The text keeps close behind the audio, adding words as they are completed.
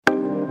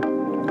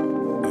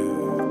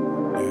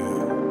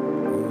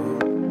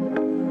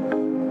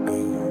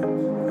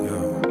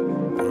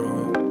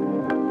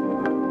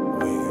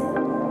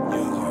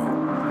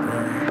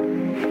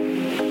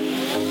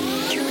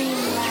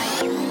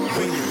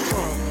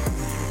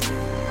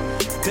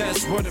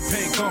That's where the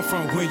pain come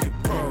from when you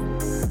broke.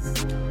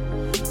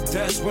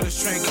 That's where the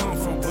strength come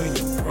from when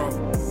you broke.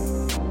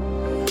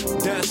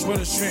 That's where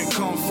the strength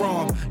come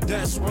from.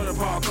 That's where the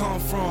power come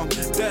from.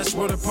 That's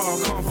where the power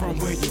come from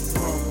when you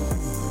broke.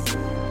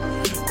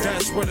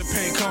 That's where the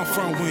pain come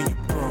from when you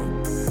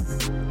broke.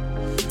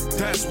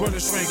 That's where the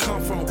strength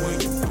come from when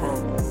you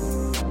broke.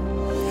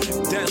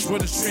 That's where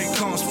the strength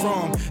comes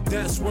from.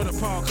 That's where the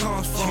power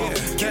comes from.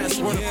 That's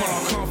where the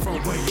power comes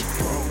from when you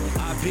broke.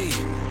 I be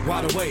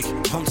wide awake,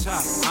 on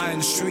top, I in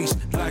the streets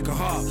like a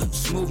hawk.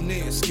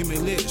 Smoothness, give me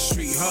lit,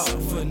 street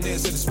hard.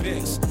 Finesse at its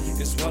best,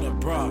 it's what I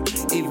brought.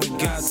 Even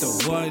got the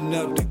one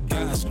up the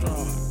guy's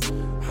straw.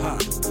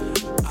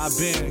 I've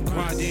been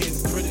grinding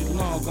pretty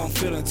long, I'm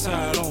feeling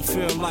tired. Don't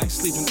feel like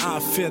sleeping, I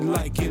feel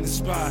like getting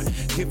inspired.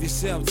 Give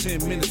yourself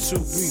 10 minutes to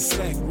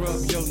reflect,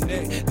 rub your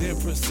neck, then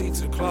proceed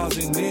to claws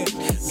and neck.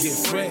 Get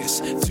fresh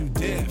to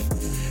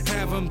death.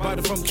 Have them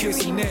bite from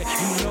kissing that.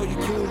 You know you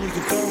cool, we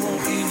can throw on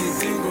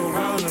anything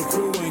around the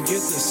crew and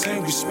get the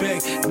same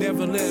respect.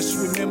 Nevertheless,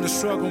 remember the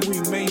struggle,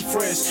 remain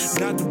fresh.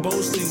 Not to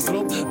boast and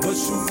gloat, but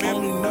you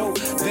only know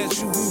that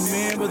you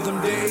remember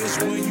them days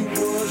when you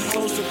was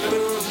close to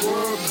third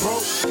world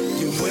broke.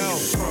 You well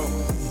broke.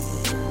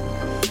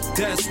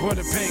 That's where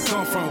the pain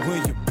come from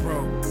when you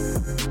broke.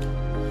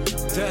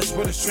 That's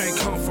where the strength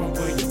come from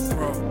when you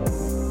broke.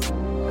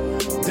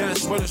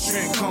 That's where the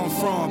strength come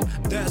from.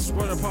 That's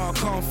where the power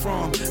come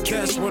from.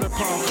 That's where the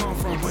power come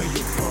from when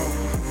you broke.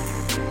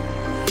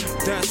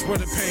 That's where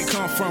the pain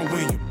come from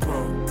when you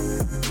broke.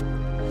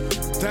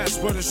 That's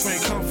where the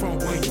strength come from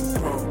when you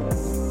broke.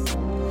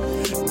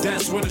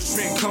 That's where the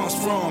strength comes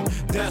from.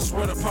 That's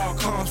where the power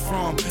comes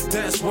from.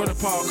 That's where the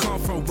power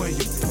comes from when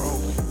you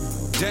broke.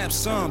 Dab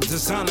some,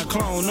 design a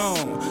clone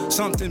on.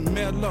 Something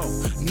mellow,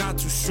 not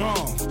too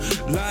strong.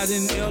 Light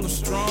and ill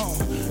strong.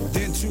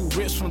 Then 2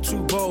 rips from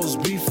 2 bowls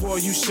before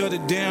you shut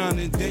it down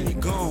and then you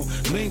gone.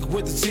 Link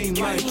with the team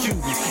like you.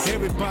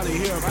 Everybody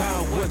hear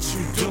about what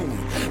you doing,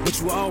 but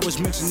you always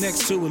mention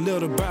next to a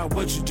little about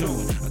what you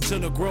doing.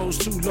 Until it grows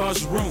too large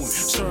to ruin.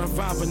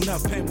 Survive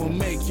enough pain will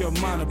make your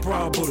mind a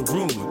probable to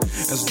ruin.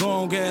 As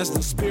long as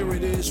the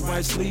spirit is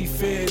rightly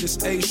fed,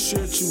 it's a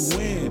sure to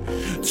win.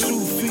 2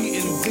 feet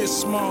in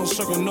this small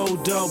circle. No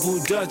double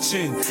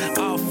dutching.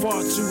 I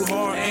fought too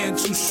hard and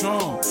too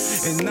strong,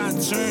 and not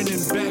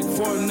turning back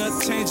for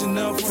nothing, changing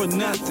up for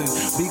nothing.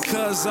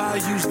 Because I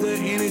use the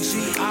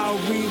energy I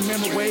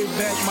remember way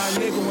back, my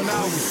nigga, when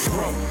I was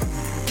broke.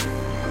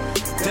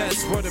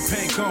 That's where the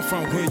pain come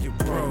from when you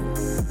broke.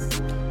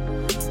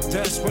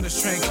 That's where the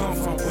strength come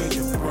from when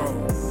you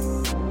broke.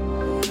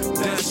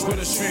 That's where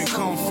the strength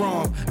come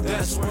from.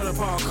 That's where the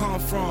power come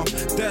from.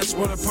 That's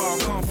where the power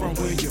come from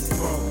when you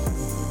broke.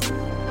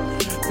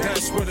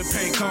 That's where the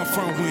pain come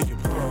from when you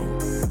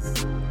broke.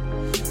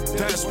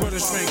 That's where the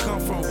strength come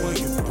from when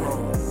you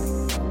broke.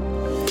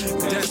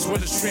 That's where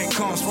the strength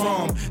comes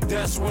from.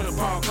 That's where the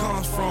power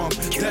comes from.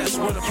 That's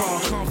where the power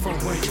comes from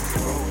when you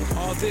broke.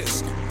 All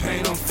this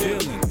pain I'm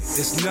feeling,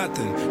 it's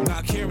nothing.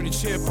 Not carrying a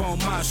chip on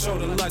my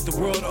shoulder like the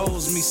world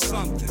owes me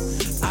something.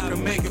 I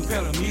can make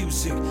better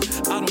music.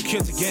 I don't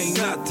care to gain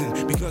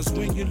nothing, because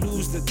when you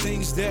lose the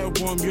things that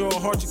warm your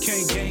heart, you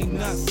can't gain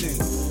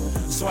nothing.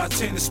 So I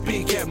tend to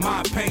speak at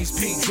my pain's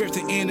peak,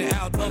 drifting in and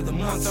out of the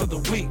month of the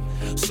week.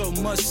 So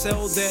much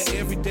so that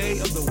every day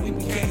of the week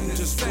became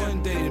just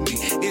one day to me.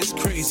 It's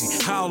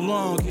crazy how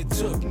long it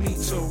took me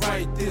to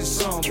write this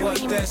song,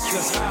 but that's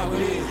just how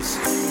it is.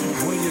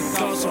 When your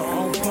thoughts are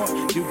on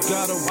point, you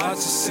gotta watch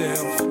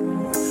yourself,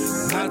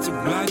 not to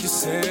blind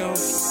yourself.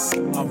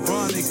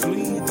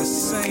 Ironically, the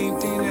same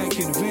thing that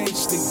can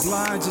eventually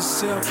blind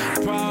yourself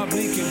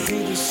probably can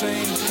be the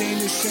same thing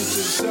that shrinks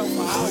yourself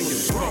for how you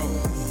broke.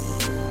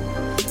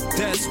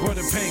 That's where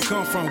the pain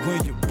come from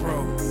when you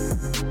broke.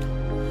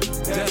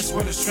 That's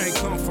where the strength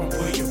come from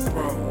when you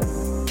broke.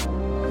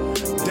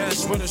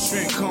 That's where the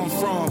strength come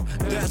from.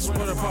 That's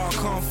where the power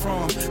come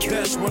from.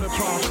 That's where the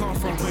power come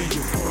from when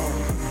you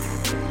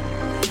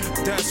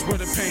broke. That's where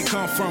the pain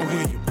come from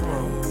when you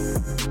broke.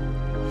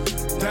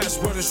 That's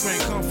where the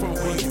strength come from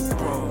when you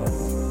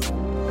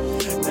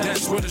broke.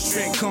 That's where the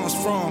strength comes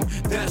from.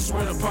 That's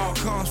where the power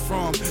comes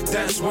from.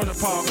 That's where the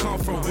power come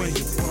from when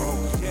you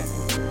broke. Yeah.